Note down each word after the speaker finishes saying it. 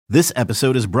This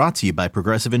episode is brought to you by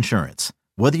Progressive Insurance.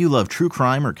 Whether you love true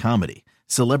crime or comedy,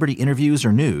 celebrity interviews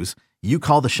or news, you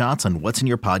call the shots on what's in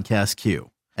your podcast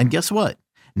queue. And guess what?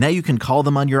 Now you can call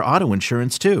them on your auto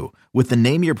insurance too with the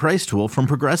Name Your Price tool from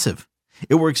Progressive.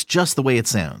 It works just the way it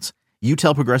sounds. You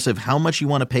tell Progressive how much you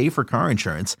want to pay for car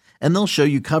insurance, and they'll show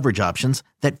you coverage options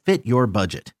that fit your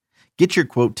budget. Get your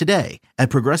quote today at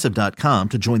Progressive.com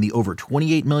to join the over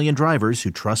 28 million drivers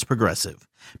who trust Progressive.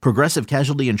 Progressive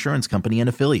Casualty Insurance Company and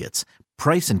Affiliates.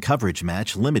 Price and coverage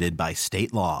match limited by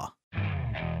state law.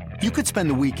 You could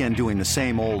spend the weekend doing the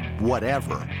same old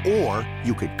whatever, or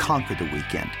you could conquer the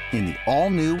weekend in the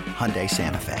all-new Hyundai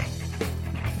Santa Fe.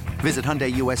 Visit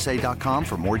HyundaiUSA.com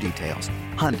for more details.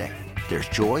 Hyundai, there's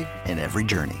joy in every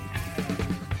journey.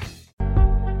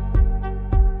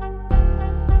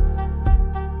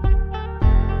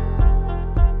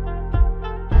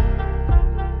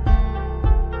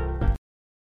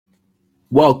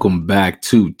 Welcome back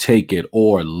to Take It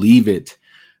or Leave It.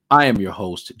 I am your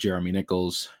host, Jeremy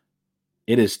Nichols.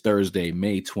 It is Thursday,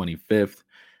 May 25th.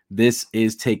 This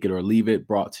is Take It or Leave It,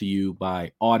 brought to you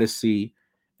by Odyssey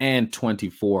and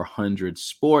 2400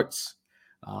 Sports.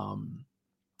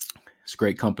 It's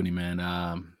great company, man.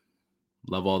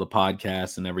 Love all the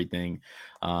podcasts and everything.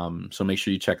 So make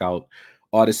sure you check out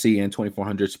Odyssey and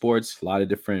 2400 Sports. A lot of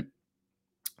different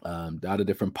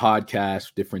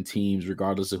podcasts, different teams,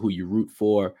 regardless of who you root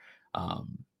for.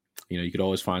 You could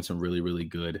always find some really, really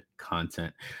good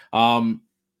content. All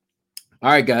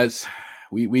right, guys,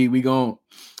 we're not gonna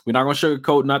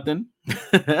sugarcoat nothing.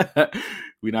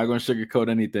 We're not gonna sugarcoat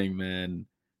anything, man.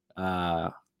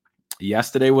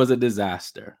 Yesterday was a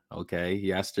disaster. Okay,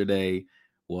 yesterday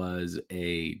was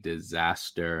a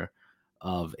disaster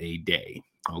of a day.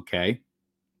 Okay,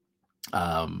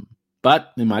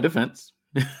 but in my defense.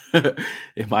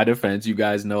 You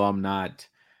guys know I'm not,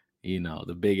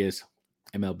 the biggest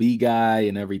MLB guy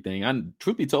and everything. And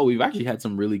truth be told, we've actually had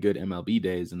some really good MLB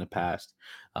days in the past.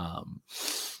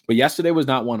 But yesterday was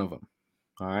not one of them.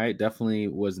 All right. Definitely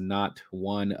was not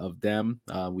one of them.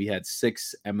 We had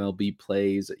 6 MLB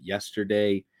plays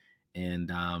yesterday.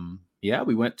 And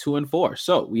we went 2-4.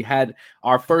 So we had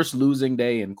our first losing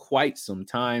day in quite some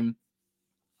time.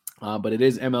 But it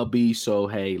is MLB. So,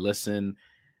 hey, listen.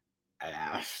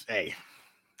 Hey,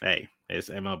 it's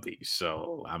MLB,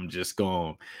 so I'm just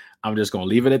gonna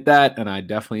leave it at that. And I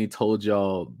definitely told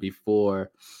y'all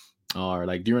before, or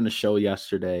like during the show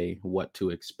yesterday, what to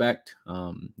expect.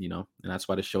 And that's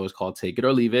why the show is called Take It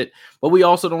or Leave It. But we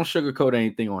also don't sugarcoat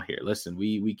anything on here. Listen,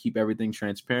 we keep everything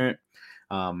transparent.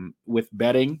 With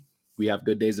betting, we have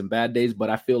good days and bad days,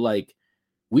 but I feel like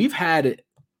we've had,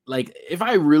 like, if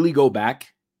I really go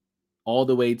back all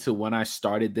the way to when I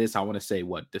started this, I want to say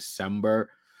December.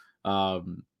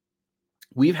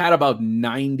 We've had about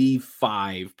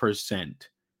 95%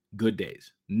 good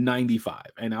days, 95.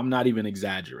 And I'm not even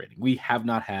exaggerating. We have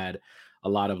not had a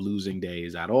lot of losing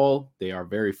days at all. They are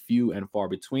very few and far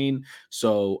between.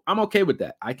 So I'm okay with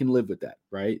that. I can live with that.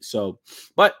 Right. So,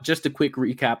 but just a quick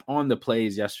recap on the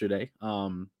plays yesterday.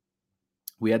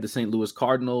 We had the St. Louis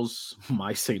Cardinals,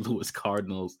 my St. Louis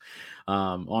Cardinals,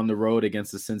 on the road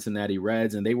against the Cincinnati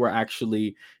Reds, and they were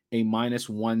actually a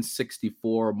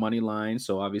 -164 money line.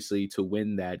 So obviously to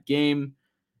win that game,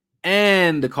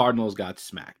 and the Cardinals got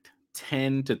smacked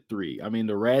 10-3. I mean,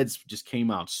 the Reds just came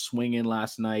out swinging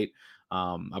last night.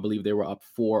 I believe they were up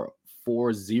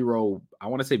 4-0. I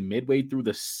want to say midway through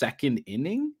the second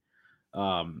inning.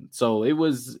 So it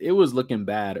was looking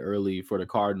bad early for the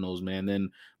Cardinals, man. Then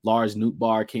Lars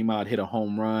Nootbaar came out, hit a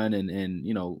home run and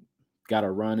got a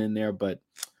run in there, but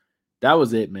that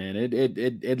was it, man.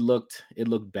 It looked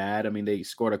bad. I mean, they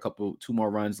scored 2 more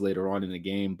runs later on in the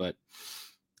game, but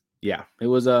yeah, it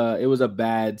was a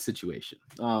bad situation.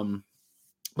 But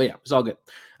yeah, it's all good.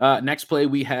 Next play,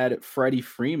 we had Freddie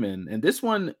Freeman, and this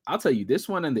one, I'll tell you, this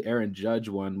one and the Aaron Judge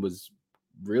one was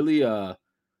really a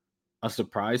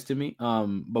surprise to me.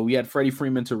 But we had Freddie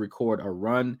Freeman to record a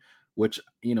run, which,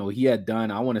 he had done,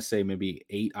 I want to say maybe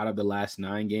 8 out of the last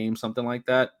 9 games, something like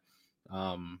that.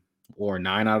 Or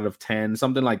 9 out of 10,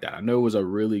 something like that. I know it was a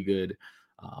really good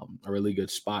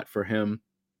spot for him.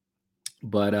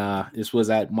 But this was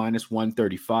at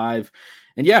 -135.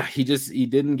 And yeah, he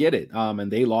didn't get it. And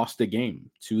they lost the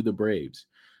game to the Braves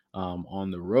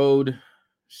on the road.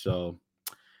 So,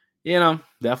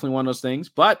 definitely one of those things.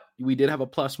 But we did have a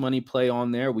plus money play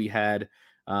on there. We had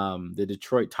the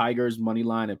Detroit Tigers money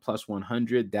line at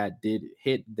 +100. That did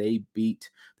hit. They beat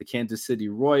the Kansas City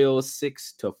Royals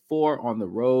 6-4 on the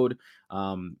road.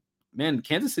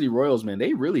 Kansas City Royals, man,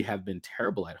 they really have been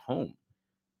terrible at home.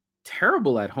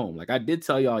 Like I did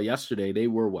tell y'all yesterday, they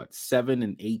were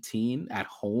 7-18 at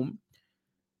home.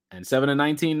 and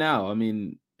 7-19 now. I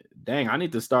mean, dang, I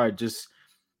need to start just,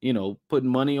 putting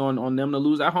money on them to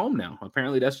lose at home now.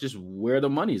 Apparently that's just where the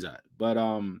money's at. But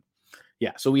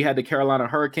yeah, so we had the Carolina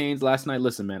Hurricanes last night.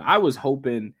 Listen, man, I was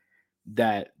hoping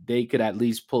that they could at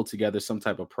least pull together some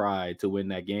type of pride to win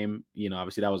that game.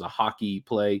 Obviously that was a hockey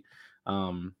play.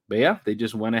 But yeah, they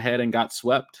just went ahead and got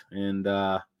swept. And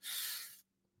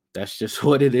that's just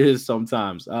what it is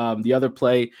sometimes. The other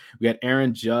play, we had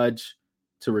Aaron Judge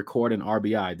to record an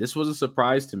RBI. This was a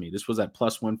surprise to me. This was at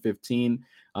plus 115.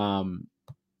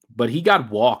 But he got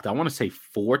walked, I want to say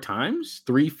 4 times.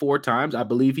 I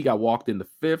believe he got walked in the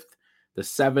 5th, the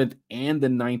 7th, and the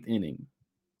 9th inning.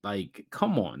 Like,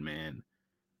 come on, man.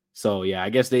 So yeah, I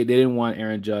guess they didn't want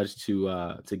Aaron Judge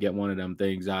to get one of them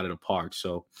things out of the park.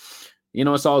 So,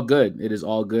 it's all good. It is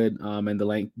all good. And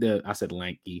the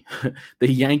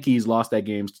Yankees lost that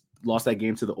game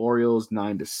to the Orioles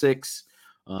 9-6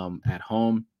 at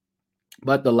home.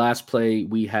 But the last play,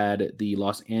 we had the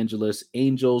Los Angeles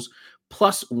Angels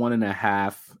plus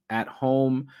 1.5 at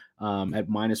home at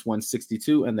minus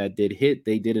 162, and that did hit.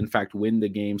 They did, in fact, win the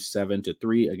game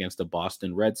 7-3 against the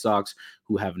Boston Red Sox,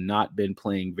 who have not been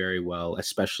playing very well,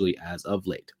 especially as of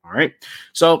late. All right,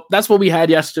 so that's what we had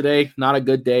yesterday. Not a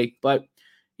good day, but,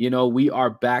 we are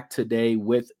back today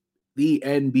with the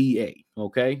NBA.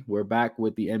 Okay, we're back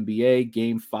with the NBA.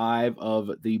 Game 5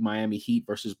 of the Miami Heat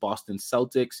versus Boston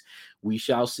Celtics. We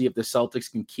shall see if the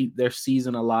Celtics can keep their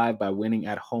season alive by winning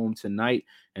at home tonight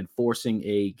and forcing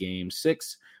a Game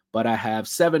 6. But I have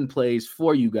 7 plays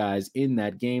for you guys in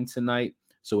that game tonight.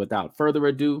 So without further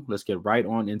ado, let's get right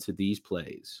on into these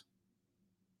plays.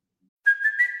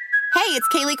 Hey, it's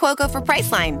Kaylee Cuoco for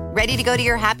Priceline. Ready to go to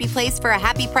your happy place for a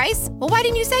happy price? Well, why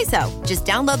didn't you say so? Just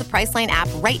download the Priceline app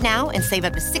right now and save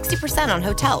up to 60% on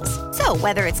hotels. So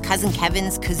whether it's Cousin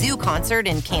Kevin's Kazoo Concert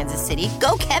in Kansas City,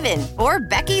 go Kevin, or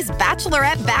Becky's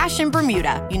Bachelorette Bash in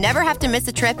Bermuda, you never have to miss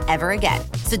a trip ever again.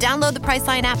 So download the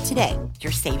Priceline app today.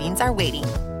 Your savings are waiting.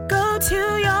 Go to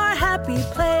your happy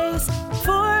place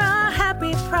for a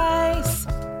happy price.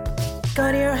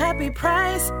 Go to your happy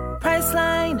price,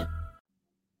 Priceline.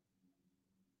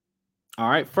 All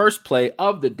right, first play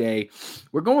of the day.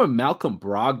 We're going with Malcolm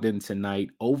Brogdon tonight,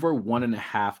 over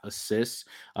 1.5 assists.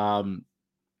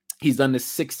 He's done this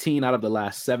 16 out of the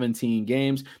last 17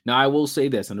 games. Now, I will say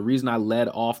this, and the reason I led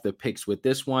off the picks with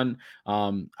this one,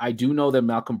 I do know that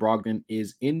Malcolm Brogdon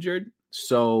is injured.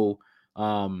 So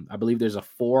I believe there's a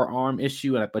forearm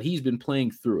issue, but he's been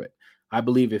playing through it. I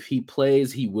believe if he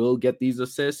plays, he will get these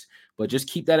assists, but just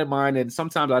keep that in mind. And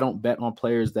sometimes I don't bet on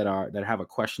players that have a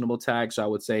questionable tag. So I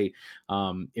would say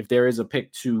if there is a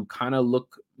pick to kind of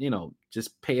look,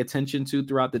 just pay attention to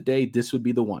throughout the day, this would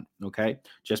be the one. Okay.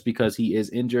 Just because he is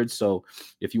injured. So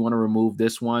if you want to remove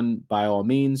this one, by all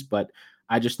means, but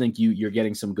I just think you're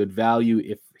getting some good value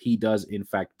if he does in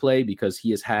fact play, because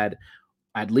he has had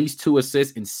at least 2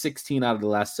 assists in 16 out of the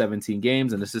last 17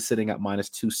 games. And this is sitting at minus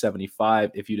 275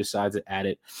 if you decide to add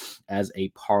it as a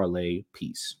parlay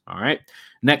piece. All right.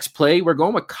 Next play, we're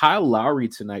going with Kyle Lowry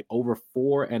tonight, over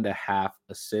 4.5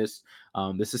 assists.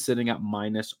 This is sitting at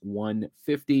minus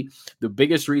 150. The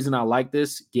biggest reason I like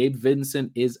this, Gabe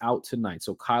Vincent is out tonight.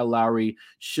 So Kyle Lowry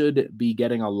should be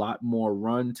getting a lot more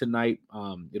run tonight.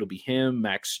 It'll be him,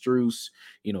 Max Strus,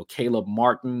 Caleb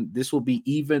Martin. This will be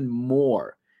even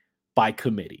more by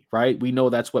committee, right? We know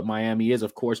that's what Miami is.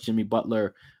 Of course, Jimmy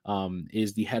Butler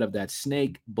is the head of that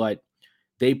snake, but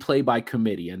they play by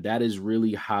committee, and that is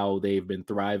really how they've been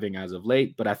thriving as of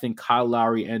late. But I think Kyle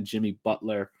Lowry and Jimmy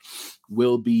Butler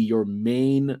will be your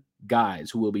main guys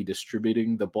who will be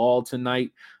distributing the ball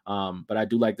tonight. But I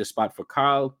do like the spot for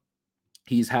Kyle.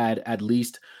 He's had at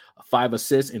least 5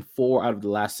 assists in 4 out of the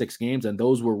last 6 games, and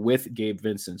those were with Gabe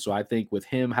Vincent. So I think with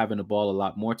him having the ball a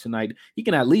lot more tonight, he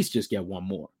can at least just get one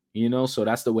more. So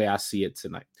that's the way I see it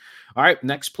tonight. All right,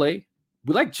 next play.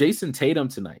 We like Jason Tatum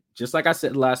tonight. Just like I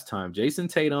said last time, Jason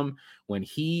Tatum, when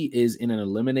he is in an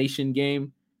elimination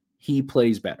game, he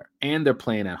plays better, and they're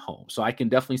playing at home. So I can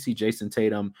definitely see Jason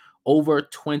Tatum over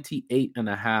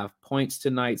 28.5 points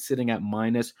tonight, sitting at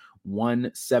minus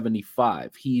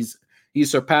 175. He's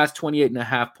surpassed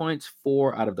 28.5 points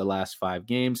 4 out of the last 5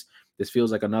 games. This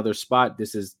feels like another spot.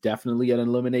 This is definitely an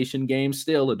elimination game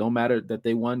still. It don't matter that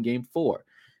they won game 4.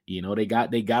 They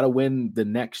got to win the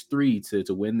next 3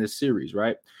 to win this series,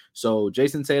 right? So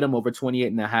Jason Tatum over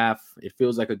 28.5. It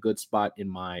feels like a good spot in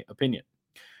my opinion.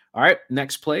 All right,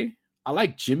 next play. I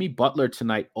like Jimmy Butler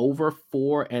tonight, over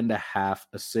 4.5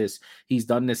 assists. He's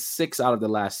done this 6 out of the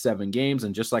last 7 games.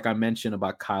 And just like I mentioned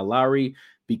about Kyle Lowry,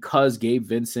 because Gabe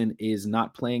Vincent is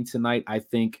not playing tonight, I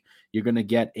think you're going to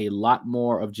get a lot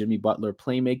more of Jimmy Butler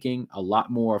playmaking, a lot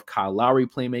more of Kyle Lowry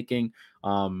playmaking,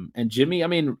 And Jimmy, I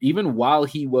mean, even while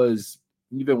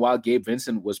Gabe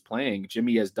Vincent was playing,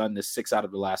 Jimmy has done this 6 out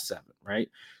of the last 7, right?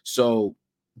 So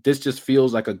this just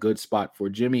feels like a good spot for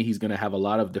Jimmy. He's going to have a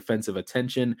lot of defensive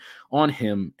attention on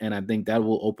him, and I think that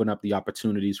will open up the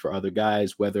opportunities for other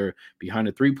guys, whether behind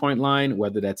the three-point line,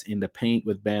 whether that's in the paint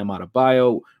with Bam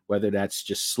Adebayo, whether that's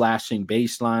just slashing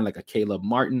baseline like a Caleb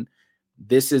Martin.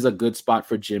 This is a good spot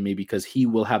for Jimmy because he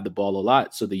will have the ball a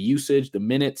lot. So the usage, the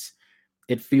minutes,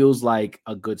 it feels like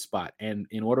a good spot. And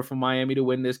in order for Miami to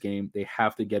win this game, they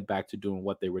have to get back to doing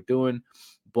what they were doing,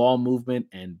 ball movement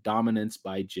and dominance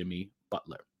by Jimmy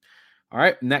Butler. All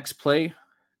right, next play,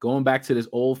 going back to this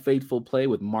old faithful play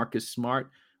with Marcus Smart,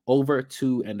 over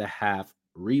 2.5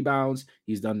 rebounds.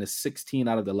 He's done this 16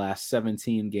 out of the last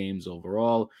 17 games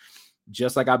overall.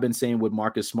 Just like I've been saying with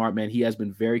Marcus Smart, man, he has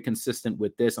been very consistent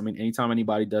with this. I mean, anytime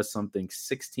anybody does something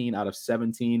 16 out of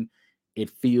 17, it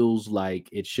feels like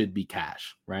it should be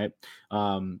cash, right?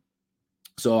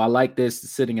 So I like this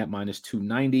sitting at minus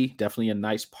 290. Definitely a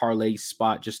nice parlay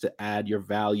spot just to add your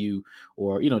value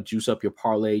or, juice up your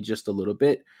parlay just a little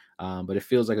bit. But it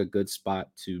feels like a good spot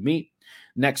to me.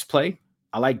 Next play,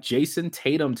 I like Jason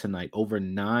Tatum tonight, over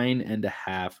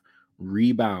 9.5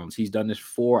 rebounds. He's done this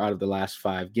 4 out of the last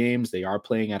 5 games. They are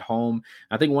playing at home.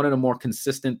 I think one of the more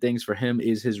consistent things for him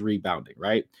is his rebounding,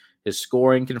 right? His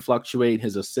scoring can fluctuate,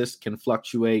 his assists can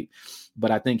fluctuate,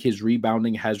 but I think his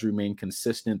rebounding has remained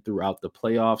consistent throughout the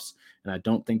playoffs, and I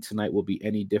don't think tonight will be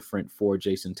any different for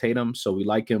Jason Tatum. So we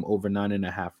like him over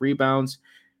 9.5 rebounds,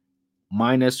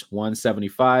 minus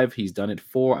 175. He's done it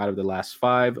 4 out of the last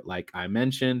 5, like I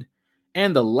mentioned.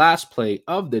 And the last play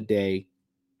of the day,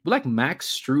 we like Max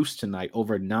Strus tonight,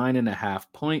 over 9.5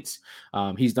 points.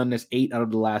 He's done this 8 out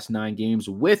of the last 9 games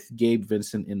with Gabe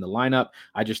Vincent in the lineup.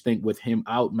 I just think with him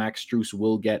out, Max Strus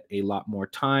will get a lot more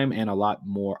time and a lot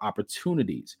more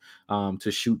opportunities to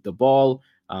shoot the ball.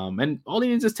 And all he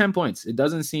needs is 10 points. It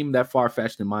doesn't seem that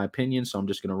far-fetched in my opinion, so I'm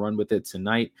just going to run with it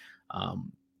tonight.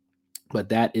 But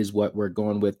that is what we're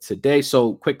going with today.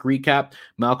 So quick recap,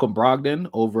 Malcolm Brogdon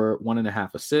over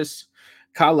 1.5 assists.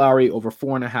 Kyle Lowry over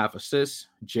 4.5 assists.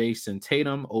 Jason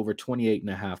Tatum over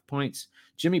 28.5 points.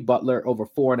 Jimmy Butler over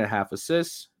 4.5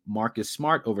 assists. Marcus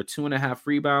Smart over 2.5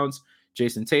 rebounds.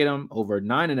 Jason Tatum over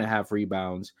 9.5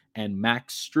 rebounds. And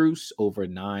Max Strus over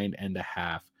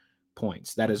 9.5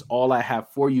 points. That is all I have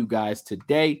for you guys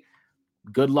today.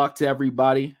 Good luck to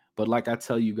everybody. But like I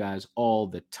tell you guys all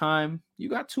the time, you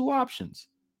got 2 options.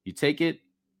 You take it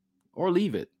or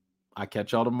leave it. I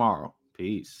catch y'all tomorrow.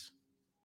 Peace.